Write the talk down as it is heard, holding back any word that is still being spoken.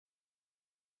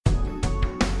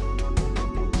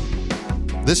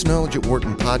This Knowledge at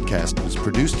Wharton podcast was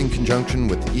produced in conjunction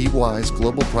with EY's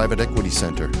Global Private Equity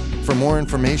Center. For more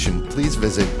information, please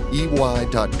visit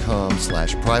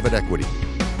ey.com/private equity.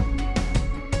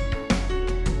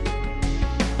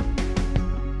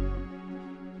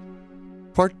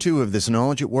 Part 2 of this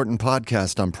Knowledge at Wharton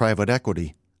podcast on private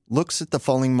equity looks at the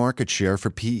falling market share for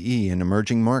PE in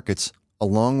emerging markets,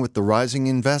 along with the rising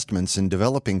investments in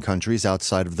developing countries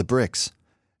outside of the BRICS,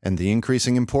 and the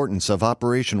increasing importance of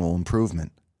operational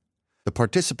improvement. The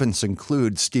participants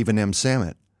include Stephen M.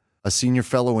 Samet, a senior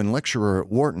fellow and lecturer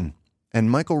at Wharton,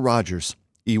 and Michael Rogers,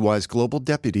 EY's Global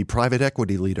Deputy Private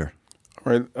Equity Leader.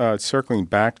 All right, circling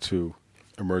back to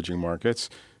emerging markets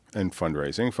and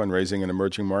fundraising. Fundraising in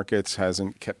emerging markets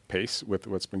hasn't kept pace with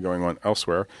what's been going on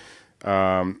elsewhere.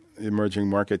 Emerging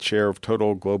market share of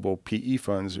total global PE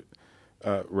funds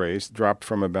raised dropped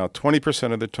from about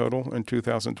 20% of the total in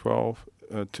 2012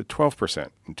 to 12%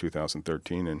 in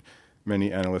 2013. And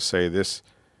many analysts say this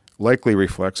likely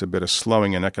reflects a bit of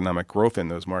slowing in economic growth in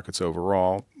those markets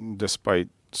overall, despite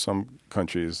some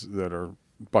countries that are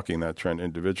bucking that trend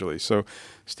individually. So,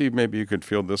 Steve, maybe you could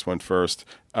field this one first.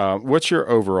 What's your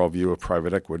overall view of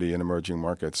private equity in emerging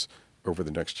markets over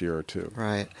the next year or two?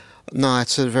 Right. No,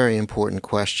 it's a very important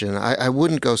question. I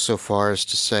wouldn't go so far as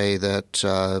to say that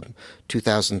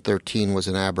 2013 was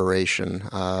an aberration,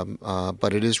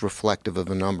 but it is reflective of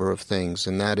a number of things,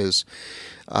 and that is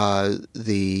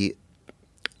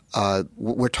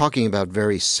we're talking about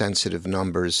very sensitive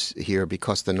numbers here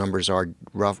because the numbers are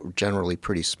generally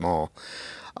pretty small.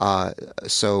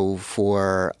 So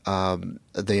for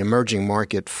the emerging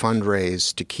market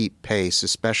fundraise to keep pace,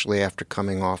 especially after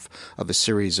coming off of a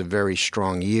series of very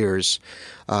strong years,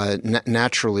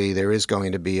 naturally there is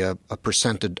going to be a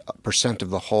percent of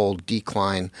the whole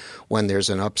decline when there's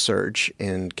an upsurge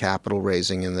in capital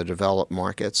raising in the developed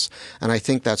markets. And I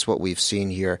think that's what we've seen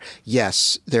here.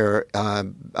 Yes,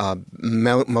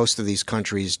 most of these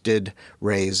countries did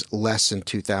raise less in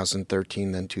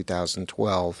 2013 than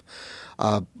 2012.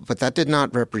 But that did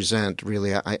not represent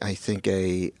really, I think,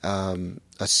 a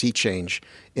sea change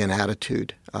in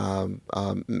attitude.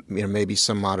 Maybe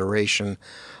some moderation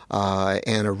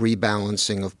and a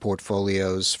rebalancing of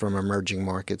portfolios from emerging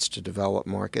markets to developed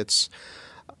markets.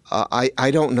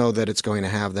 I don't know that it's going to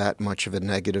have that much of a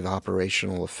negative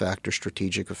operational effect or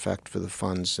strategic effect for the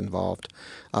funds involved.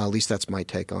 At least that's my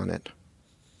take on it.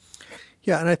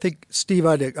 Yeah, and I think, Steve,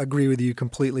 I'd agree with you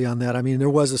completely on that. I mean, there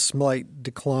was a slight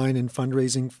decline in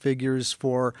fundraising figures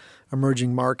for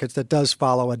emerging markets that does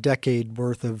follow a decade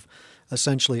worth of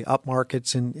essentially up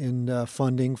markets in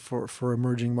funding for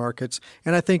emerging markets.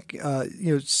 And I think,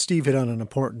 Steve hit on an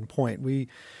important point.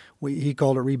 He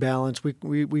called it rebalance.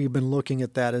 We've been looking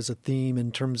at that as a theme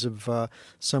in terms of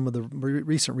some of the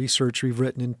recent research we've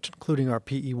written, including our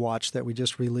PE Watch that we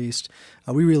just released.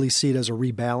 We really see it as a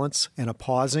rebalance and a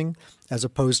pausing as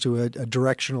opposed to a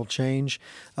directional change.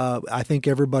 I think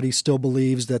everybody still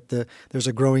believes that there's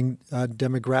a growing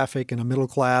demographic and a middle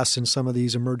class in some of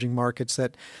these emerging markets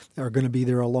that are going to be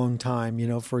there a long time.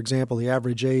 For example, the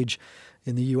average age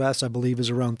in the U.S., I believe,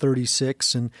 is around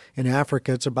 36, and in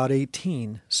Africa, it's about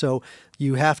 18. So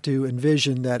you have to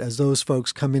envision that as those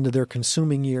folks come into their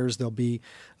consuming years, there'll be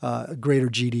greater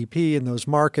GDP in those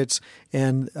markets,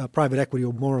 and private equity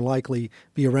will more likely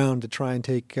be around to try and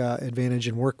take advantage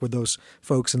and work with those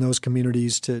folks in those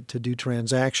communities to do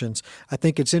transactions. I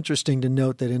think it's interesting to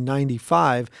note that in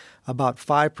 95, about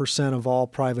 5% of all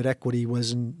private equity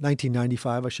was in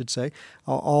 1995, I should say.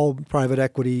 All private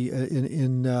equity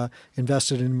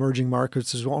invested in emerging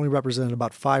markets is only represented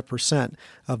about 5%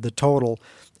 of the total.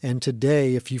 And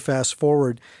today, if you fast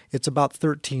forward, it's about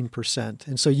 13%.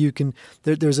 And so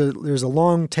there's a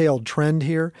long-tailed trend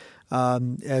here.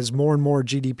 As more and more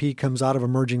GDP comes out of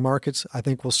emerging markets, I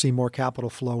think we'll see more capital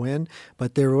flow in.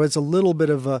 But there was a little bit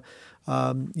of a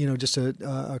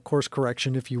course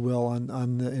correction, if you will,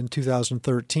 in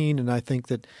 2013, and I think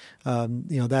that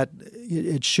that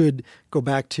it should go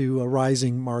back to a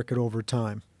rising market over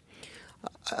time.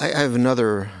 I have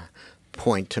another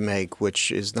point to make,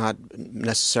 which is not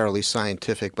necessarily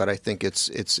scientific, but I think it's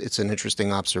an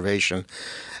interesting observation,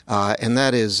 and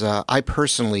that is I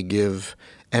personally give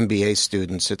MBA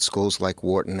students at schools like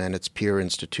Wharton and its peer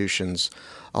institutions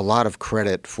a lot of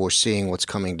credit for seeing what's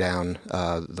coming down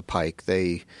the pike.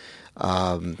 They've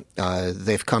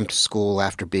come to school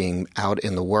after being out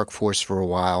in the workforce for a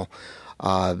while.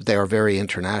 They are very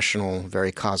international,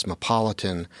 very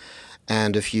cosmopolitan,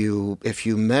 and if you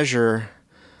measure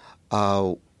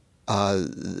the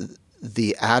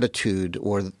attitude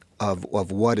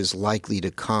of what is likely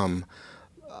to come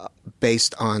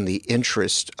based on the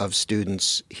interest of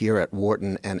students here at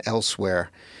Wharton and elsewhere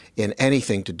in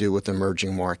anything to do with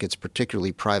emerging markets,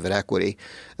 particularly private equity,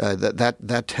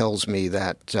 that tells me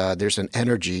that there's an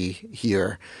energy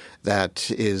here that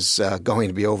is going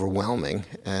to be overwhelming,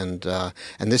 and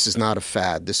this is not a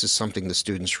fad. This is something the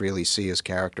students really see as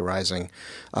characterizing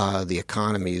the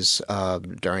economies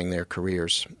during their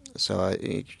careers. So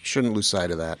you shouldn't lose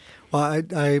sight of that. Well,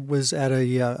 I was at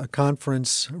a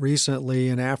conference recently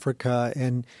in Africa,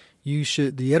 and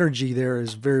the energy there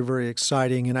is very, very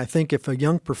exciting. And I think if a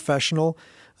young professional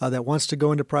that wants to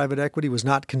go into private equity was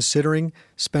not considering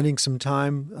spending some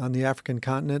time on the African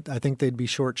continent, I think they'd be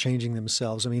shortchanging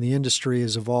themselves. I mean, the industry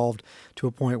has evolved to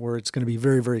a point where it's going to be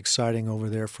very, very exciting over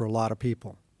there for a lot of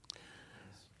people.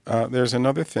 There's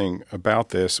another thing about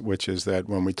this, which is that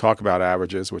when we talk about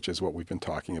averages, which is what we've been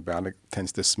talking about, it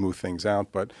tends to smooth things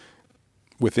out. But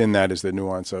within that is the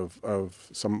nuance of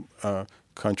some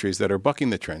countries that are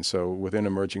bucking the trend. So within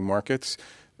emerging markets,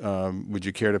 would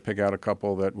you care to pick out a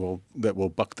couple that will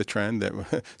buck the trend?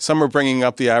 That some are bringing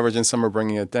up the average and some are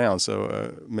bringing it down.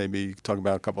 So maybe talk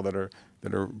about a couple that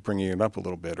are bringing it up a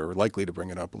little bit or likely to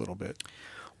bring it up a little bit.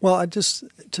 Well,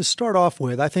 to start off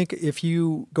with, I think if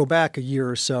you go back a year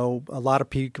or so, a lot of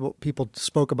people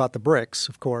spoke about the BRICS,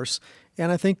 of course,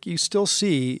 and I think you still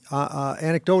see,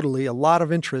 anecdotally, a lot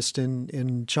of interest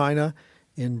in China,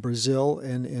 in Brazil,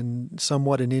 and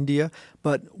somewhat in India.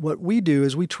 But what we do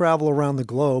is we travel around the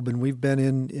globe, and we've been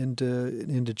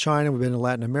into China, we've been to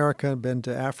Latin America, been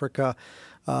to Africa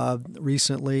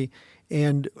recently,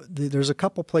 and there's a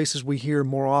couple places we hear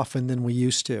more often than we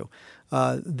used to.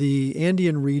 The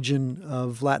Andean region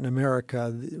of Latin America,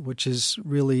 which is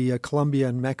really Colombia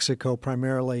and Mexico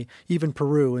primarily, even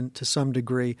Peru and to some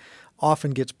degree,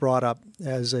 often gets brought up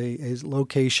as a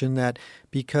location that,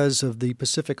 because of the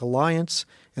Pacific Alliance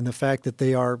and the fact that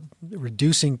they are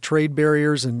reducing trade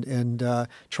barriers and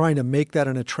trying to make that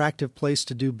an attractive place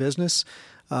to do business,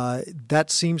 that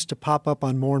seems to pop up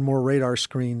on more and more radar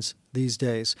screens these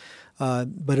days.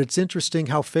 But it's interesting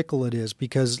how fickle it is,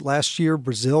 because last year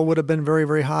Brazil would have been very,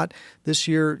 very hot. This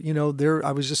year,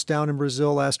 I was just down in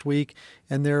Brazil last week,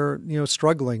 and they're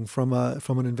struggling from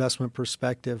an investment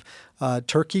perspective.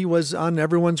 Turkey was on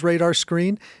everyone's radar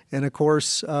screen, and of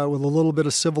course, with a little bit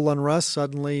of civil unrest,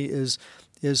 suddenly is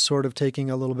sort of taking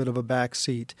a little bit of a back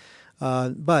seat.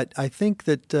 But I think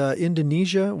that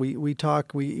Indonesia,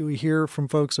 we hear from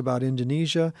folks about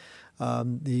Indonesia,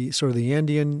 the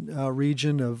Andean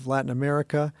region of Latin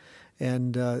America,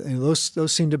 and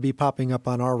those seem to be popping up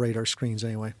on our radar screens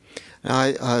anyway.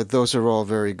 Those are all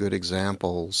very good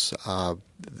examples.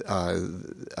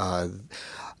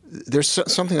 There's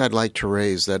something I'd like to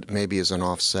raise that maybe is an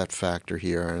offset factor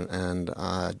here, and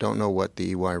I don't know what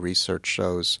the EY research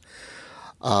shows.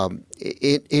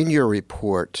 In your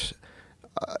report,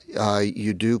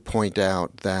 you do point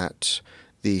out that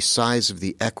the size of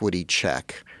the equity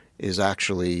check is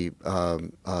actually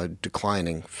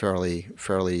declining fairly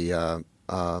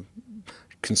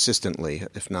consistently,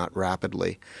 if not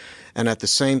rapidly. And at the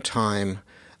same time,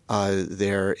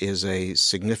 there is a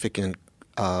significant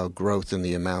growth in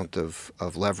the amount of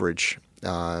leverage.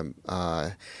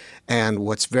 And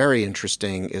what's very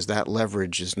interesting is that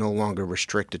leverage is no longer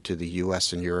restricted to the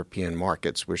U.S. and European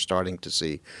markets. We're starting to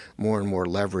see more and more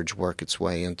leverage work its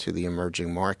way into the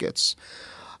emerging markets.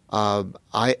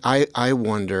 I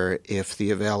wonder if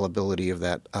the availability of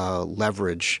that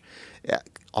leverage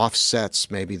offsets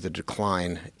maybe the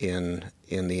decline in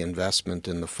the investment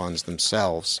in the funds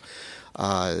themselves,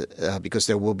 because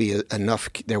there will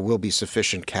be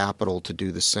sufficient capital to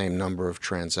do the same number of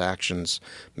transactions,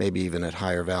 maybe even at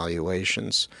higher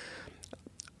valuations.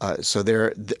 So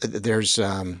there's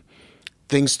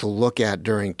things to look at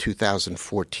during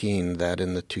 2014 that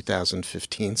in the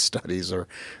 2015 studies are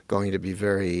going to be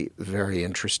very, very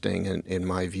interesting in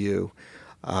my view.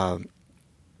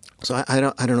 So I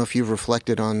don't know if you've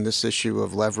reflected on this issue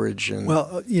of leverage.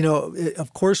 Well,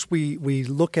 of course we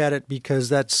look at it because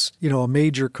that's a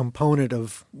major component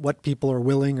of what people are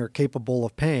willing or capable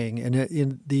of paying,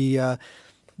 and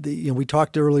we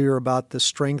talked earlier about the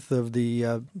strength of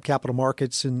the capital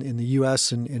markets in the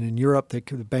U.S. and in Europe. The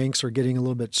banks are getting a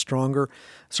little bit stronger.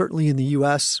 Certainly in the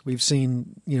U.S., we've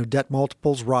seen debt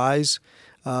multiples rise,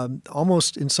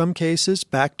 almost in some cases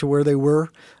back to where they were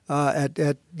at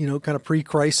kind of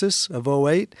pre-crisis of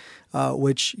 2008,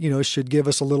 which should give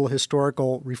us a little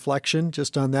historical reflection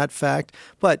just on that fact.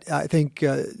 But I think,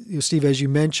 Steve, as you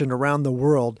mentioned, around the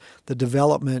world, the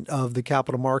development of the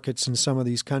capital markets in some of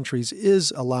these countries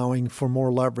is allowing for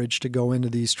more leverage to go into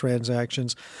these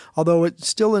transactions. Although it's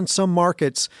still in some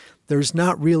markets, there's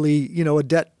not really, a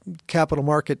debt capital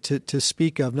market to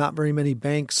speak of, not very many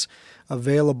banks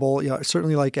available,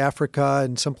 certainly like Africa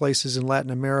and some places in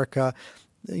Latin America.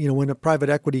 When a private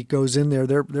equity goes in there,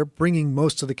 they're bringing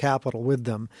most of the capital with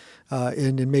them,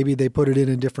 and maybe they put it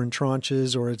in different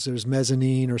tranches, or there's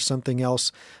mezzanine or something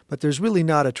else. But there's really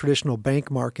not a traditional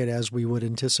bank market as we would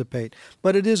anticipate.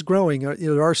 But it is growing.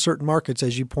 There are certain markets,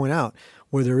 as you point out,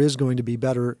 where there is going to be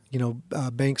better,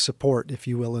 bank support, if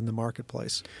you will, in the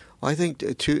marketplace. Well, I think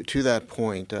to that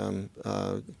point,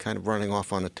 kind of running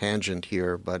off on a tangent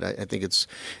here, but I think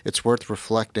it's worth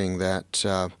reflecting that.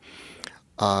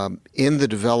 In the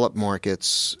developed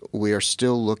markets, we are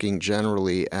still looking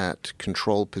generally at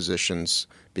control positions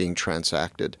being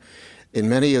transacted. In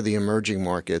many of the emerging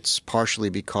markets, partially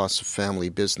because of family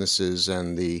businesses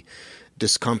and the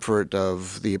discomfort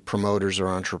of the promoters or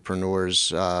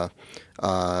entrepreneurs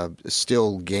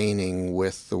still gaining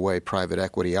with the way private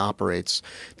equity operates,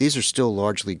 these are still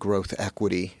largely growth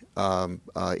equity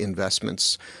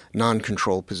investments,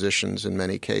 non-control positions in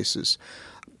many cases.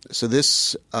 So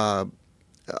this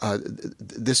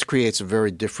creates a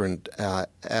very different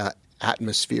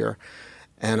atmosphere,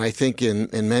 and I think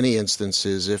in many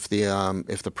instances, if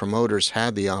the promoters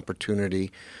had the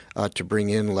opportunity to bring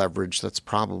in leverage, that's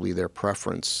probably their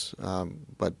preference.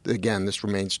 But again, this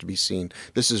remains to be seen.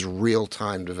 This is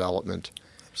real-time development.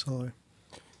 Absolutely.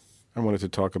 I wanted to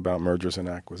talk about mergers and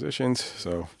acquisitions.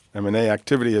 So M&A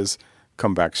activity has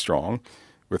come back strong,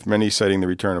 with many citing the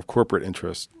return of corporate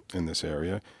interest in this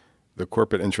area. The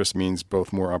corporate interest means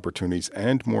both more opportunities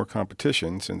and more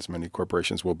competition, since many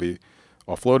corporations will be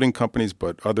offloading companies,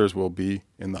 but others will be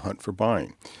in the hunt for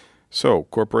buying. So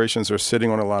corporations are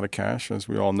sitting on a lot of cash, as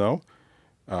we all know.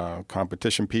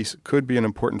 Competition piece could be an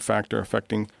important factor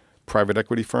affecting private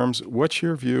equity firms. What's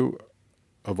your view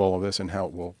of all of this and how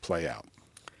it will play out?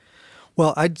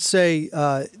 Well, I'd say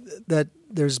that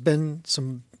there's been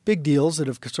some big deals that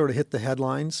have sort of hit the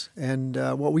headlines. And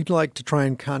what we'd like to try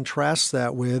and contrast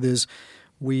that with is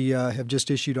we have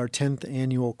just issued our 10th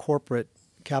annual corporate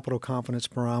capital confidence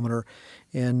barometer,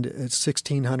 and it's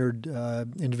 1,600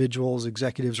 individuals,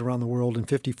 executives around the world in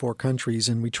 54 countries,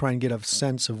 and we try and get a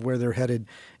sense of where they're headed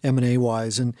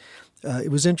M&A-wise. And it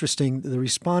was interesting. The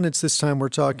respondents this time were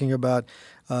talking about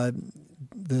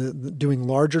doing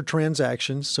larger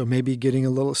transactions, so maybe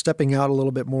stepping out a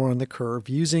little bit more on the curve,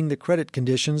 using the credit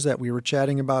conditions that we were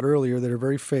chatting about earlier that are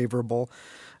very favorable,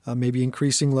 maybe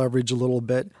increasing leverage a little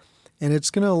bit. And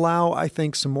it's going to allow, I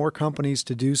think, some more companies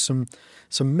to do some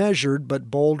measured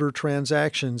but bolder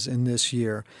transactions in this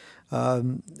year.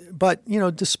 But,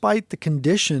 despite the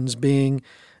conditions being,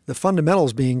 the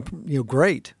fundamentals being,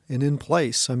 great and in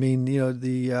place. I mean,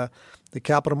 the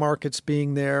capital markets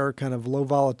being there, kind of low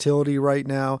volatility right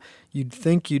now, you'd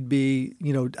think you'd be,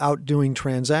 out doing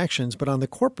transactions. But on the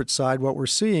corporate side, what we're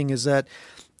seeing is that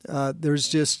there's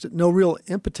just no real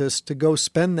impetus to go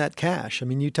spend that cash. I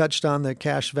mean, you touched on the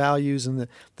cash values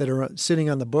that are sitting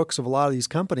on the books of a lot of these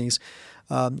companies.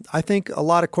 I think a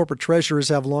lot of corporate treasurers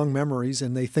have long memories,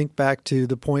 and they think back to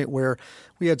the point where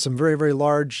we had some very, very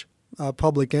large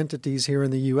public entities here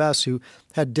in the U.S. who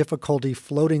had difficulty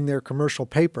floating their commercial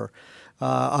paper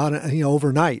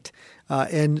overnight.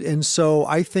 And so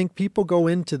I think people go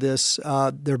into this,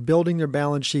 they're building their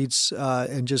balance sheets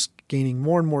and just gaining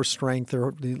more and more strength.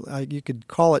 Or you could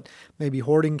call it maybe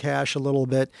hoarding cash a little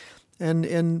bit.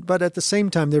 But at the same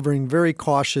time, they're being very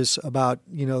cautious about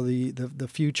the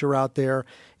future out there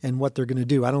and what they're going to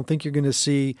do. I don't think you're going to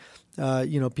see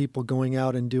people going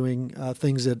out and doing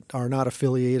things that are not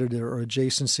affiliated or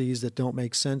adjacencies that don't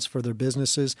make sense for their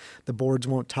businesses. The boards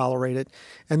won't tolerate it.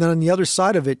 And then on the other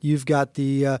side of it, you've got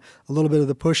a little bit of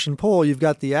the push and pull. You've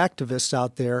got the activists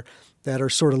out there that are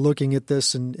sort of looking at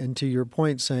this and to your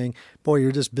point saying, boy,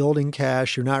 you're just building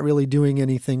cash. You're not really doing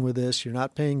anything with this. You're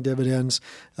not paying dividends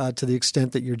to the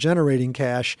extent that you're generating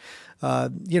cash.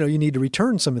 You need to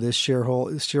return some of this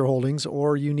shareholdings,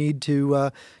 or you need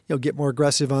to get more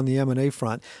aggressive on the M&A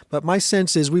front. But my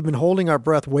sense is we've been holding our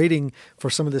breath waiting for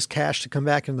some of this cash to come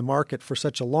back in the market for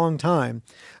such a long time.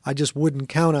 I just wouldn't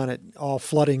count on it all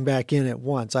flooding back in at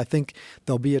once. I think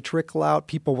there'll be a trickle out.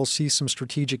 People will see some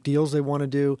strategic deals they want to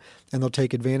do, and they'll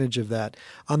take advantage of that.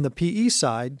 On the PE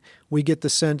side, we get the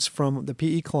sense from the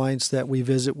PE clients that we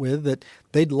visit with that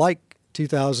they'd like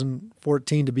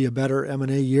 2014 to be a better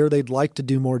M&A year. They'd like to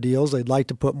do more deals. They'd like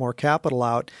to put more capital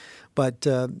out. But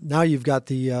now you've got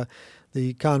the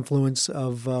confluence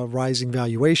of rising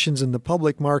valuations in the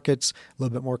public markets, a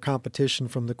little bit more competition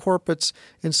from the corporates.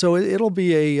 And so it'll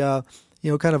be a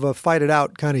kind of a fight it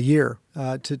out kind of year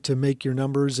to make your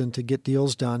numbers and to get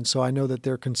deals done. So I know that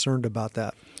they're concerned about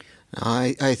that.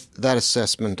 That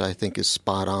assessment, I think, is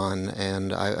spot on,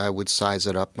 and I would size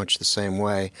it up much the same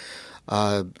way.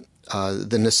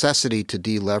 The necessity to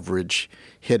deleverage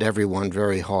hit everyone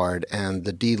very hard, and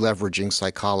the deleveraging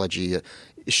psychology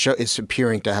is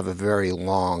appearing to have a very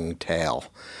long tail.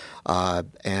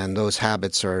 And those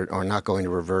habits are not going to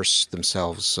reverse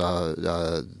themselves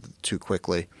too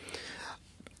quickly.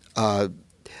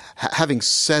 Having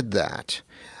said that,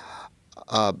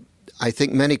 I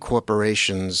think many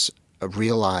corporations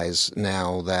realize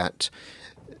now that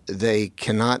they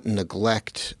cannot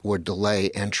neglect or delay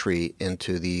entry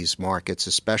into these markets,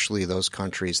 especially those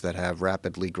countries that have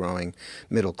rapidly growing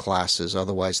middle classes.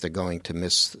 Otherwise, they're going to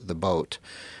miss the boat.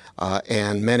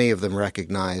 And many of them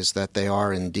recognize that they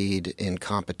are indeed in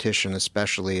competition,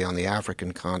 especially on the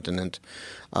African continent,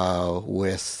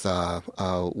 with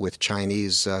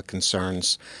Chinese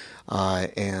concerns,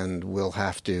 and we'll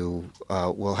have to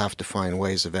find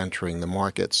ways of entering the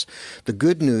markets. The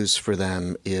good news for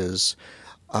them is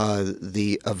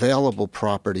the available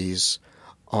properties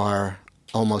are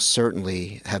almost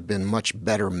certainly have been much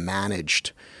better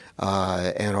managed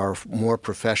and are more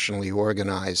professionally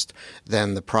organized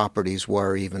than the properties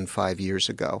were even 5 years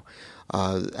ago.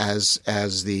 As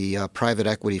the private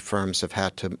equity firms have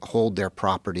had to hold their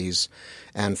properties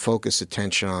and focus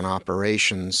attention on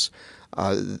operations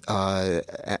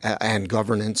and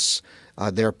governance,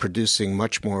 they're producing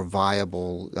much more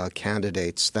viable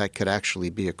candidates that could actually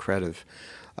be accretive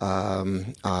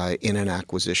in an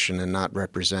acquisition and not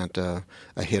represent a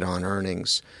hit on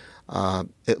earnings,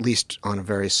 at least on a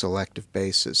very selective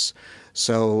basis.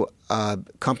 So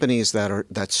companies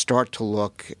that start to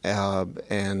look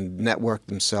and network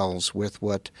themselves with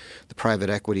what the private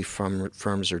equity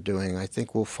firms are doing, I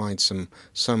think we'll find some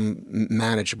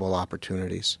manageable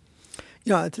opportunities.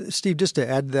 Steve, just to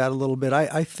add to that a little bit,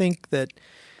 I think that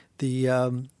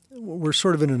we're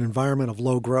sort of in an environment of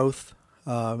low growth.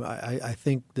 I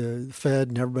think the Fed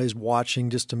and everybody's watching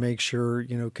just to make sure,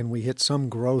 can we hit some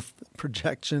growth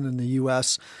projection in the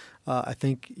U.S.? I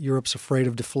think Europe's afraid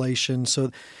of deflation.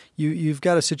 So you've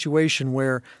got a situation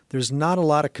where there's not a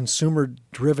lot of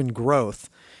consumer-driven growth.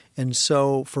 And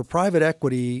so for private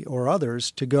equity or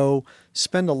others to go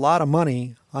spend a lot of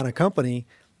money on a company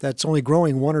that's only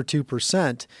growing 1 or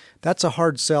 2%, that's a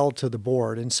hard sell to the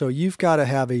board. And so you've got to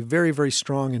have a very, very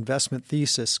strong investment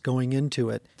thesis going into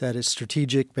it that is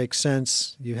strategic, makes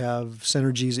sense, you have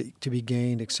synergies to be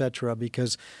gained, et cetera,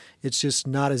 because it's just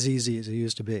not as easy as it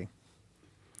used to be.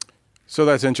 So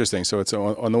that's interesting. So it's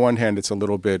on the one hand, it's a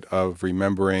little bit of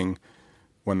remembering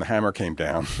when the hammer came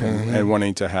down and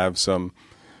wanting to have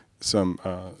something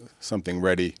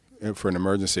ready for an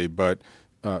emergency. But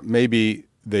maybe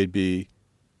they'd be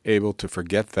able to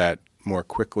forget that more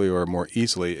quickly or more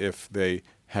easily if they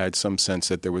had some sense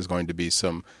that there was going to be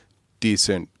some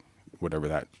decent, whatever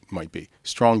that might be,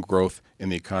 strong growth in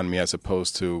the economy, as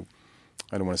opposed to,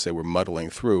 I don't want to say we're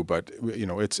muddling through, but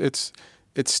it's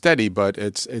steady, but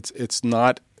it's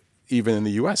not even in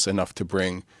the U.S. enough to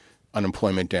bring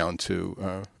unemployment down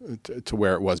to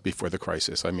where it was before the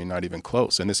crisis. I mean, not even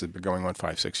close. And this has been going on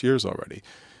 5-6 years already.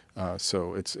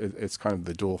 So it's kind of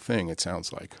the dual thing, it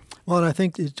sounds like. Well, and I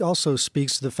think it also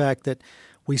speaks to the fact that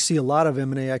we see a lot of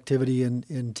M&A activity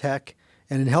in tech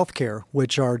and in healthcare,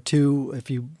 which are two,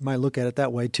 if you might look at it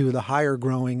that way, two of the higher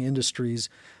growing industries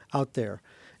out there.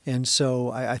 And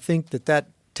so I think that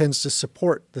tends to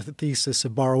support the thesis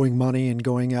of borrowing money and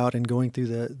going out and going through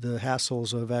the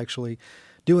hassles of actually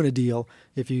doing a deal.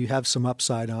 If you have some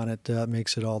upside on it,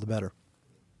 makes it all the better.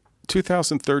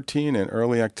 2013 and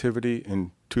early activity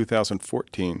in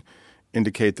 2014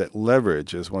 indicate that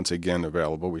leverage is once again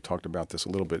available. We talked about this a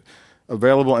little bit.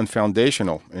 Available and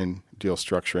foundational in deal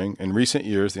structuring. In recent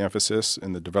years, the emphasis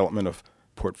in the development of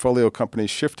portfolio companies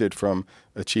shifted from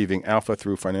achieving alpha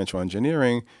through financial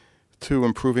engineering to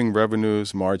improving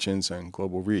revenues, margins, and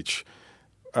global reach.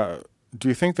 Do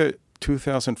you think that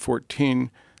 2014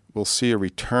 will see a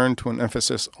return to an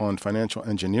emphasis on financial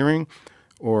engineering,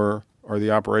 or are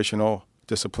the operational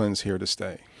disciplines here to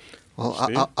stay?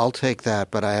 Well, I'll take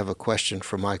that, but I have a question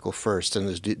for Michael first.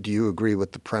 And do you agree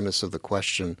with the premise of the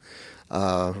question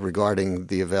regarding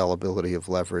the availability of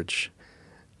leverage?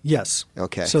 Yes.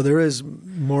 Okay. So there is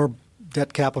more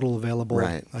debt capital available,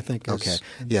 right. I think. Okay.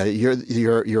 Yeah,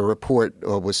 your report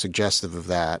was suggestive of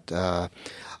that.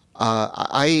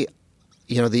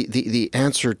 The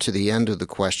answer to the end of the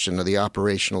question, are the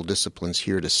operational disciplines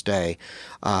here to stay?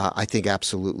 I think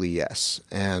absolutely yes.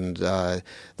 And the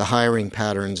hiring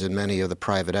patterns in many of the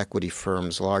private equity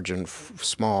firms, large and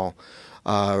small,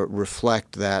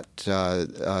 reflect that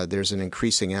there's an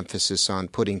increasing emphasis on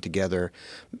putting together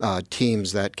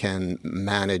teams that can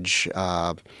manage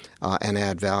and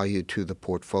add value to the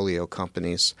portfolio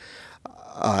companies.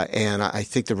 And I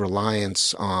think the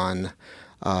reliance on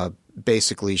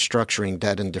basically structuring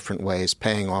debt in different ways,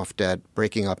 paying off debt,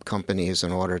 breaking up companies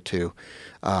in order to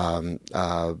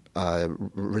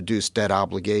reduce debt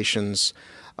obligations,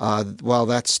 while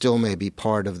that still may be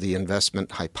part of the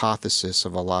investment hypothesis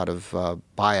of a lot of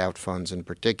buyout funds in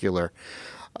particular,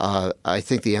 I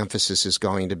think the emphasis is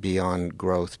going to be on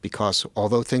growth, because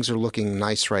although things are looking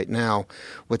nice right now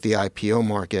with the IPO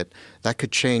market, that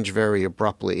could change very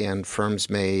abruptly, and firms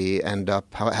may end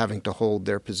up having to hold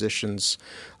their positions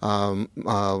over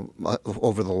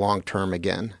the long term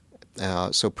again.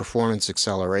 So performance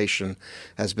acceleration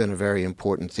has been a very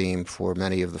important theme for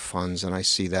many of the funds, and I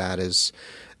see that as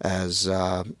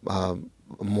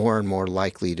more and more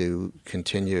likely to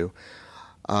continue.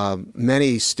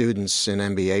 Many students in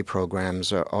MBA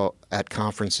programs at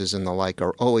conferences and the like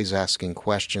are always asking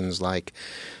questions like,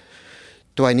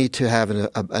 do I need to have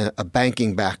a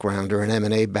banking background or an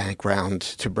M&A background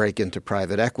to break into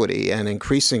private equity? And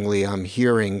increasingly I'm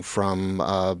hearing from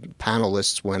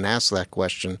panelists when asked that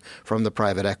question from the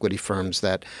private equity firms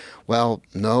that, well,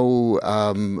 no,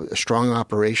 strong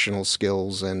operational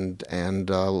skills and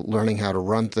learning how to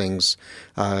run things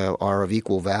are of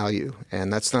equal value.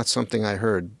 And that's not something I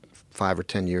heard 5 or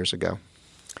 10 years ago.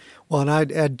 Well, and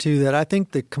I'd add to that, I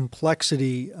think the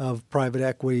complexity of private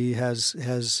equity has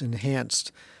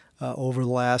enhanced over the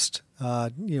last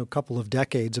couple of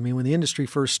decades. I mean, when the industry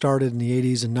first started in the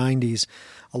 80s and 90s,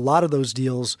 a lot of those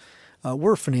deals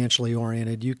were financially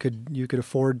oriented. You could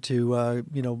afford to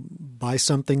buy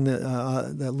something that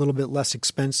a little bit less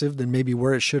expensive than maybe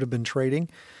where it should have been trading.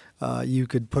 You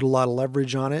could put a lot of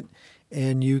leverage on it,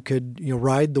 and you could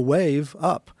ride the wave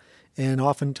up, and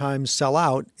oftentimes sell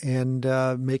out and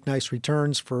make nice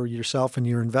returns for yourself and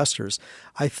your investors.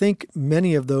 I think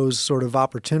many of those sort of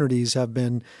opportunities have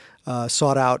been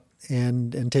sought out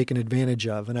and taken advantage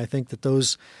of, and I think that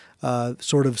those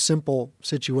sort of simple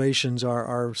situations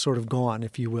are sort of gone,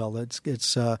 if you will.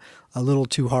 It's a little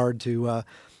too hard to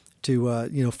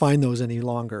find those any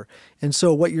longer. And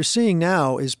so what you're seeing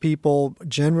now is people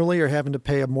generally are having to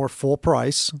pay a more full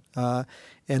price,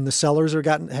 and the sellers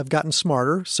have gotten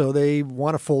smarter, so they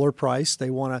want a fuller price. They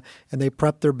and they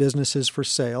prep their businesses for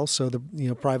sale. So the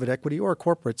private equity or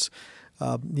corporates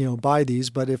buy these.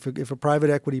 But if a private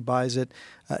equity buys it,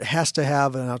 it has to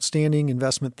have an outstanding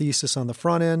investment thesis on the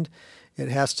front end. It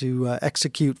has to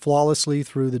execute flawlessly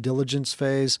through the diligence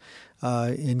phase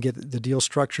and get the deal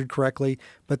structured correctly.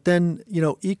 But then,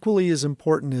 equally as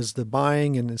important as the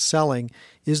buying and the selling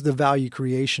is the value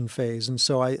creation phase. And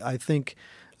so I think,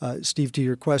 Steve, to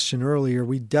your question earlier,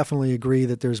 we definitely agree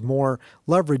that there's more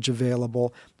leverage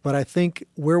available. But I think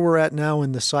where we're at now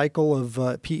in the cycle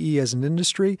of PE as an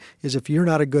industry is if you're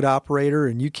not a good operator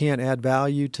and you can't add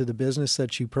value to the business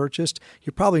that you purchased,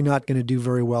 you're probably not going to do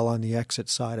very well on the exit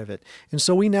side of it. And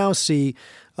so we now see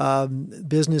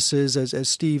businesses, as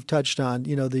Steve touched on,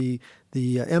 the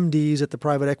MDs at the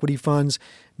private equity funds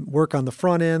work on the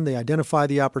front end. They identify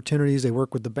the opportunities. They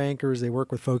work with the bankers. They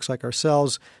work with folks like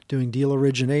ourselves doing deal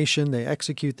origination. They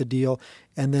execute the deal.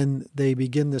 And then they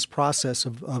begin this process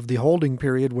of the holding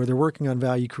period where they're working on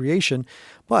value creation.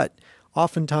 But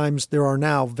oftentimes there are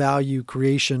now value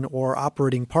creation or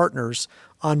operating partners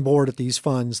on board at these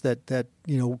funds that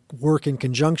work in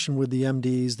conjunction with the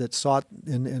MDs that sought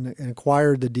and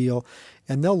acquired the deal,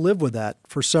 and they'll live with that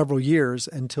for several years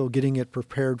until getting it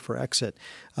prepared for exit.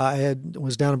 I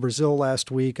was down in Brazil last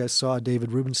week. I saw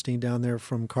David Rubenstein down there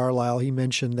from Carlyle. He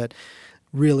mentioned that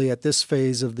really at this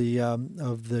phase of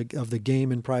the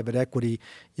game in private equity,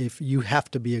 if you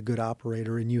have to be a good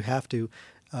operator and you have to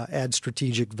add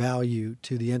strategic value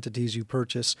to the entities you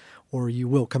purchase, or you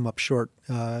will come up short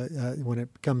when it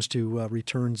comes to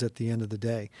returns at the end of the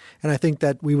day. And I think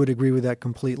that we would agree with that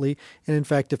completely. And in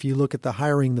fact, if you look at the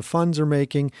hiring the funds are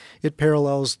making, it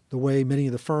parallels the way many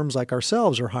of the firms like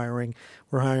ourselves are hiring.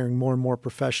 We're hiring more and more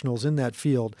professionals in that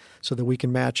field so that we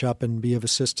can match up and be of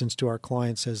assistance to our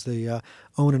clients as they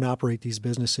own and operate these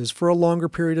businesses for a longer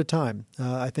period of time.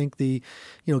 I think the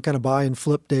kind of buy and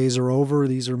flip days are over.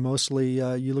 These are mostly,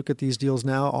 you look at these deals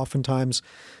now, oftentimes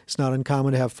it's not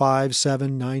uncommon to have 5,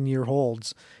 7, 9-year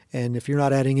holds. And if you're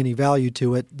not adding any value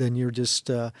to it, then you're just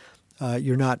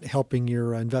you're not helping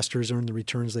your investors earn the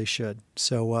returns they should.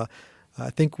 So I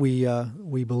think we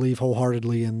believe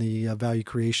wholeheartedly in the value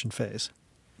creation phase.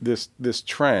 This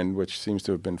trend, which seems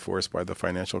to have been forced by the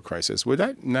financial crisis, would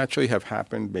that naturally have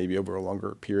happened maybe over a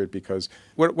longer period? Because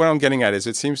what I'm getting at is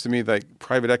it seems to me like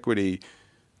private equity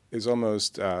is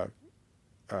almost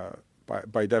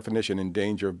by definition in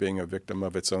danger of being a victim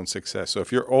of its own success. So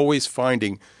if you're always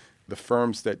finding the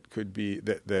firms that could be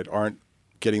that aren't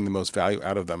getting the most value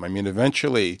out of them, I mean,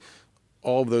 eventually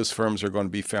all of those firms are going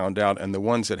to be found out, and the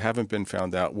ones that haven't been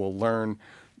found out will learn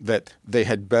that they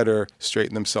had better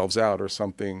straighten themselves out, or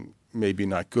something maybe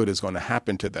not good is going to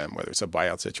happen to them, whether it's a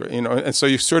buyout situation, and so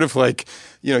you sort of like,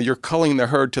 you're culling the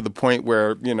herd to the point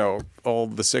where, all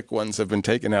the sick ones have been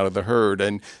taken out of the herd,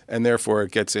 and therefore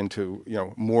it gets into,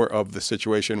 more of the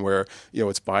situation where,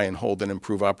 it's buy and hold and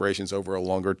improve operations over a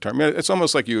longer term. It's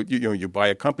almost like you buy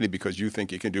a company because you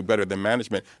think you can do better than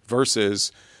management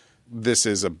versus this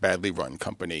is a badly run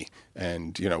company,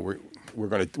 and, we're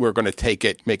going to take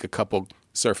it, make a couple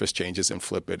surface changes and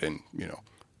flip it, and,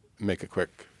 make a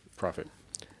quick profit.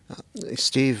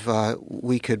 Steve,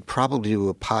 we could probably do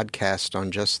a podcast on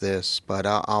just this, but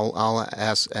I'll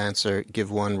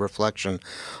give one reflection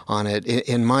on it.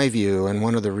 In my view, and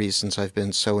one of the reasons I've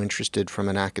been so interested from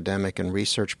an academic and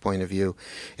research point of view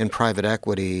in private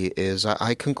equity is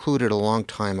I concluded a long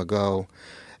time ago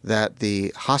that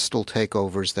the hostile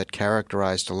takeovers that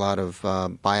characterized a lot of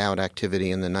buyout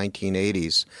activity in the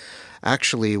 1980s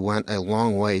actually went a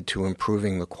long way to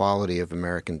improving the quality of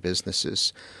American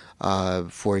businesses.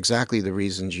 For exactly the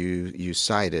reasons you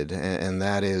cited, and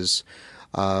that is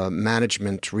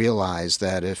management realized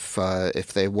that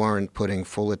if they weren't putting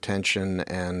full attention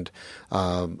and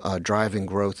driving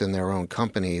growth in their own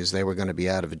companies, they were going to be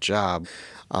out of a job.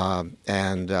 I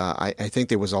think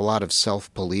there was a lot of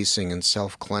self-policing and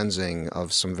self-cleansing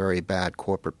of some very bad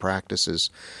corporate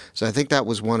practices. So I think that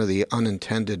was one of the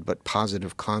unintended but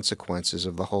positive consequences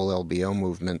of the whole LBO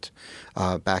movement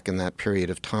back in that period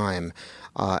of time.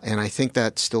 And I think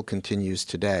that still continues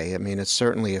today. I mean, it's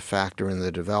certainly a factor in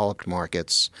the developed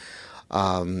markets.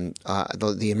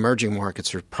 The emerging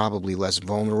markets are probably less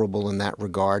vulnerable in that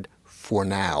regard for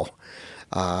now.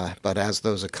 But as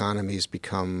those economies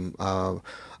become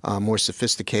more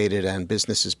sophisticated and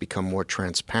businesses become more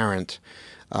transparent,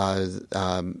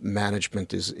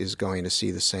 management is going to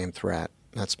see the same threat.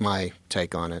 That's my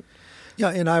take on it.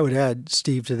 Yeah, and I would add,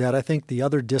 Steve, to that, I think the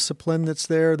other discipline that's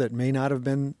there that may not have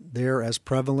been there as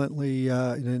prevalently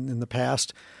in the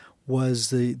past was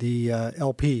the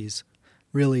LPs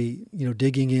really,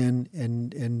 digging in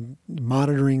and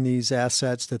monitoring these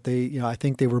assets that they, I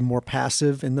think they were more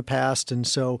passive in the past. And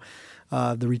so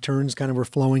the returns kind of were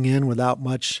flowing in without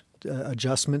much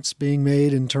adjustments being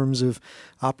made in terms of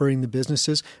operating the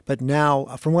businesses. But now,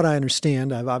 from what I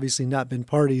understand, I've obviously not been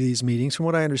part of these meetings. From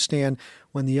what I understand,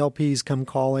 when the LPs come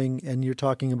calling and you're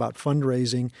talking about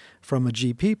fundraising from a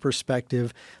GP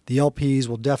perspective, the LPs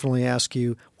will definitely ask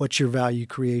you, what's your value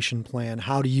creation plan?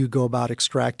 How do you go about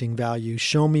extracting value?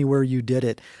 Show me where you did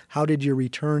it. How did your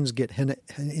returns get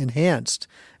enhanced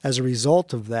as a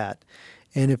result of that?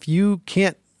 And if you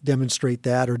can't demonstrate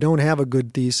that or don't have a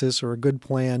good thesis or a good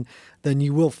plan, then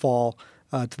you will fall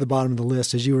to the bottom of the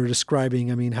list. As you were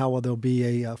describing, I mean, how will there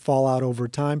be a fallout over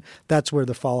time? That's where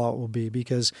the fallout will be,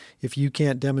 because if you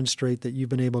can't demonstrate that you've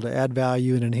been able to add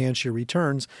value and enhance your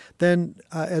returns, then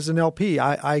as an LP,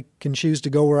 I can choose to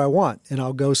go where I want, and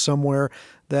I'll go somewhere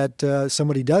that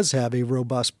somebody does have a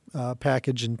robust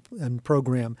package and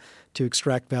program to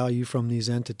extract value from these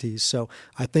entities. So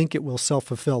I think it will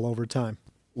self-fulfill over time.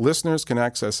 Listeners can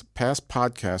access past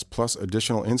podcasts plus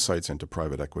additional insights into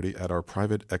private equity at our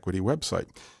private equity website.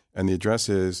 And the address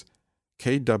is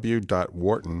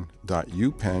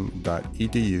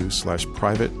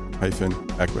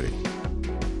kw.wharton.upenn.edu/private-equity.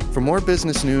 For more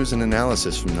business news and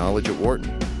analysis from Knowledge at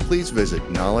Wharton, please visit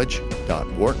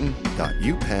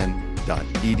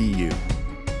knowledge.wharton.upenn.edu.